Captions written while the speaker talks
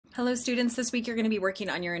Hello students, this week you're going to be working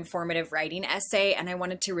on your informative writing essay, and I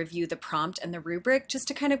wanted to review the prompt and the rubric just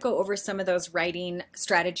to kind of go over some of those writing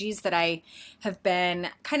strategies that I have been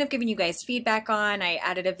kind of giving you guys feedback on. I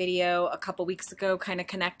added a video a couple weeks ago kind of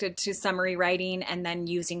connected to summary writing and then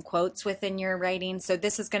using quotes within your writing. So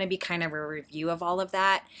this is going to be kind of a review of all of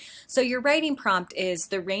that. So your writing prompt is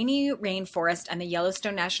the Rainy Rainforest and the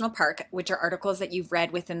Yellowstone National Park, which are articles that you've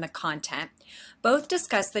read within the content. Both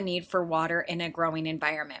discuss the need for water in a growing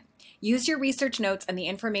environment. Use your research notes and the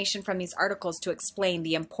information from these articles to explain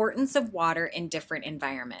the importance of water in different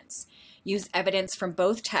environments. Use evidence from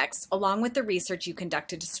both texts along with the research you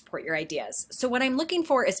conducted to support your ideas. So what I'm looking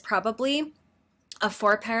for is probably a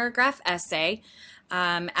 4-paragraph essay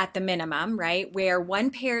at the minimum, right, where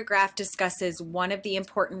one paragraph discusses one of the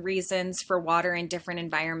important reasons for water in different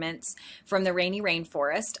environments from the rainy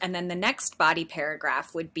rainforest, and then the next body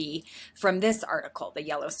paragraph would be from this article, the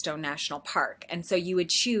Yellowstone National Park. And so you would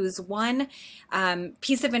choose one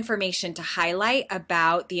piece of information to highlight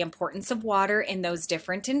about the importance of water in those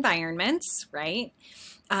different environments, right?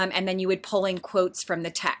 And then you would pull in quotes from the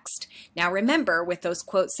text. Now remember, with those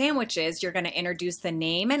quote sandwiches, you're going to introduce the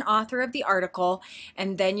name and author of the article,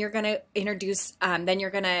 and then you're going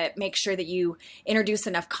to make sure that you introduce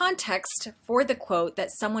enough context for the quote that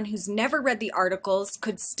someone who's never read the articles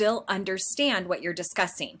could still understand what you're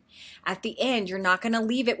discussing. At the end, you're not going to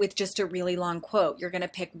leave it with just a really long quote. You're going to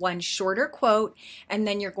pick one shorter quote, and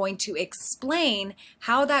then you're going to explain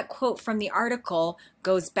how that quote from the article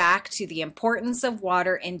goes back to the importance of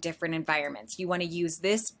water in different environments. You want to use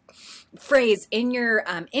this phrase in your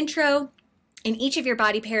intro, in each of your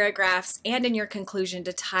body paragraphs, and in your conclusion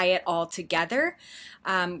to tie it all together,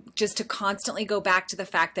 just to constantly go back to the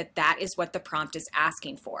fact that that is what the prompt is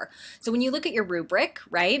asking for. So when you look at your rubric,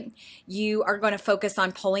 right, you are going to focus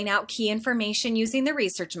on pulling out key information using the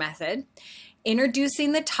research method,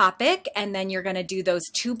 introducing the topic, and then you're going to do those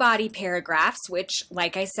 2 body paragraphs, which,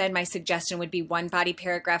 like I said, my suggestion would be 1 body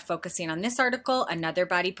paragraph focusing on this article, another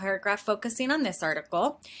body paragraph focusing on this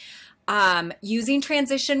article. Using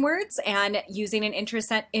transition words and using an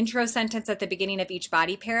intro sentence at the beginning of each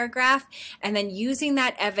body paragraph, and then using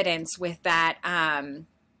that evidence with that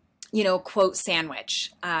quote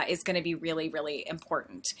sandwich is going to be really, really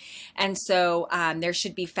important. And so there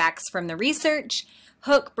should be facts from the research,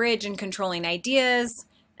 hook, bridge, and controlling ideas,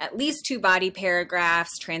 at least 2 body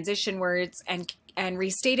paragraphs, transition words, and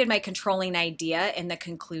restated my controlling idea in the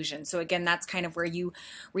conclusion. So again, that's kind of where you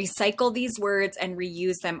recycle these words and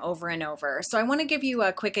reuse them over and over. So I want to give you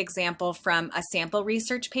a quick example from a sample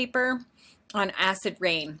research paper on acid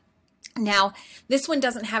rain. Now, this one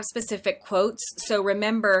doesn't have specific quotes, so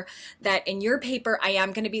remember that in your paper, I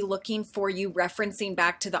am going to be looking for you referencing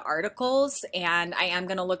back to the articles, and I am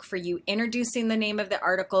going to look for you introducing the name of the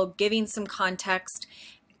article, giving some context,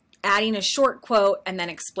 adding a short quote, and then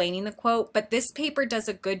explaining the quote. But this paper does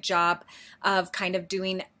a good job of kind of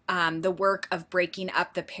doing the work of breaking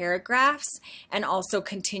up the paragraphs and also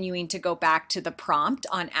continuing to go back to the prompt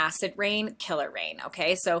on acid rain, killer rain.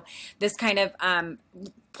 Okay, so this kind of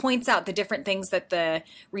points out the different things that the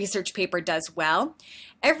research paper does well.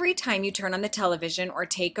 Every time you turn on the television or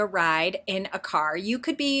take a ride in a car, you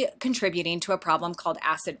could be contributing to a problem called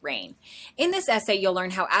acid rain. In this essay, you'll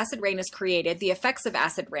learn how acid rain is created, the effects of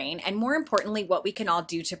acid rain, and more importantly, what we can all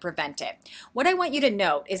do to prevent it. What I want you to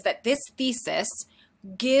note is that this thesis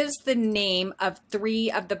gives the name of 3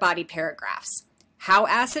 of the body paragraphs: how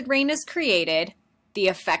acid rain is created, the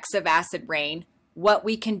effects of acid rain, what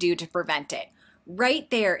we can do to prevent it. Right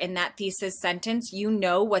there in that thesis sentence, you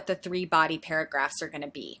know what the 3 body paragraphs are going to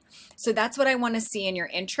be. So that's what I want to see in your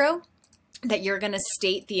intro, that you're going to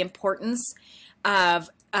state the importance of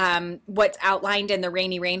what's outlined in the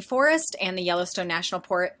rainy rainforest and the Yellowstone National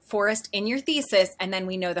Forest in your thesis, and then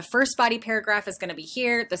we know the first body paragraph is going to be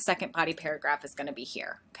here, the second body paragraph is going to be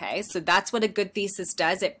here. Okay, so that's what a good thesis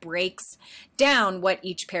does. It breaks down what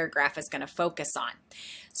each paragraph is going to focus on.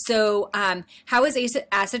 So how is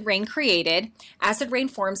acid rain created? Acid rain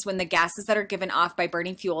forms when the gases that are given off by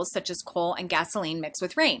burning fuels such as coal and gasoline mix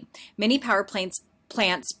with rain. Many power plants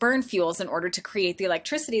burn fuels in order to create the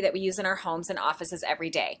electricity that we use in our homes and offices every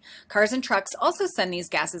day. Cars and trucks also send these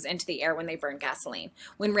gases into the air when they burn gasoline.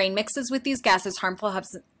 When rain mixes with these gases,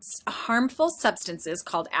 harmful substances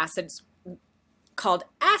called called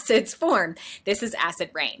acids form. This is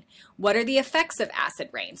acid rain. What are the effects of acid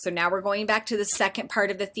rain? So now we're going back to the second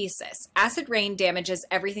part of the thesis. Acid rain damages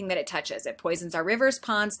everything that it touches. It poisons our rivers,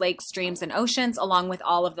 ponds, lakes, streams, and oceans, along with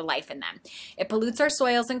all of the life in them. It pollutes our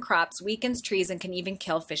soils and crops, weakens trees, and can even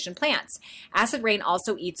kill fish and plants. Acid rain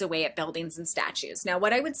also eats away at buildings and statues. Now,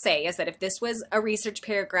 what I would say is that if this was a research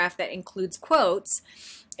paragraph that includes quotes,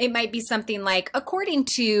 it might be something like, according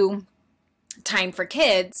to Time for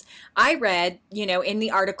Kids, I read, in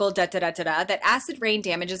the article, that acid rain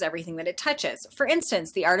damages everything that it touches. For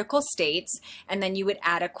instance, the article states, and then you would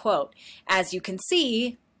add a quote. As you can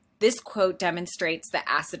see, this quote demonstrates that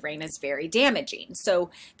acid rain is very damaging.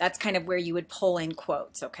 So that's kind of where you would pull in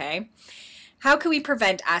quotes, okay? How can we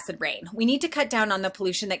prevent acid rain? We need to cut down on the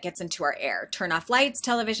pollution that gets into our air. Turn off lights,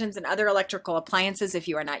 televisions, and other electrical appliances if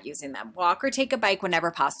you are not using them. Walk or take a bike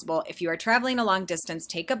whenever possible. If you are traveling a long distance,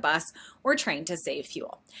 take a bus or train to save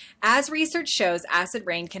fuel. As research shows, acid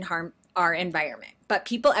rain can harm our environment, but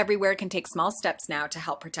people everywhere can take small steps now to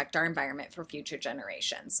help protect our environment for future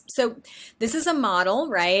generations. So this is a model,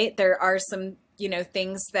 right? There are some,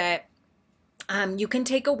 things that you can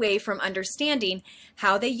take away from understanding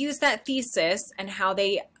how they use that thesis and how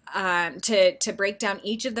they to break down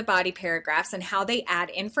each of the body paragraphs and how they add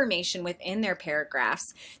information within their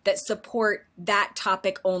paragraphs that support that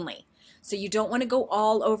topic only. So you don't want to go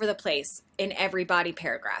all over the place in every body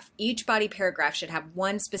paragraph. Each body paragraph should have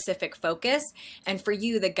one specific focus. And for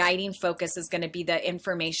you, the guiding focus is going to be the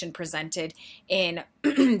information presented in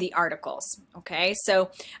the articles. Okay,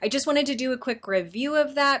 so I just wanted to do a quick review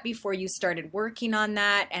of that before you started working on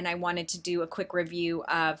that. And I wanted to do a quick review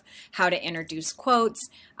of how to introduce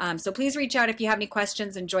quotes. So please reach out if you have any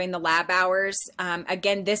questions and join the lab hours.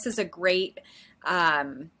 Again, this is a great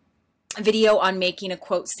video on making a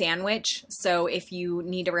quote sandwich. So if you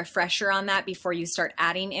need a refresher on that before you start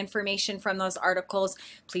adding information from those articles,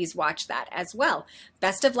 please watch that as well.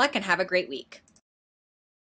 Best of luck and have a great week.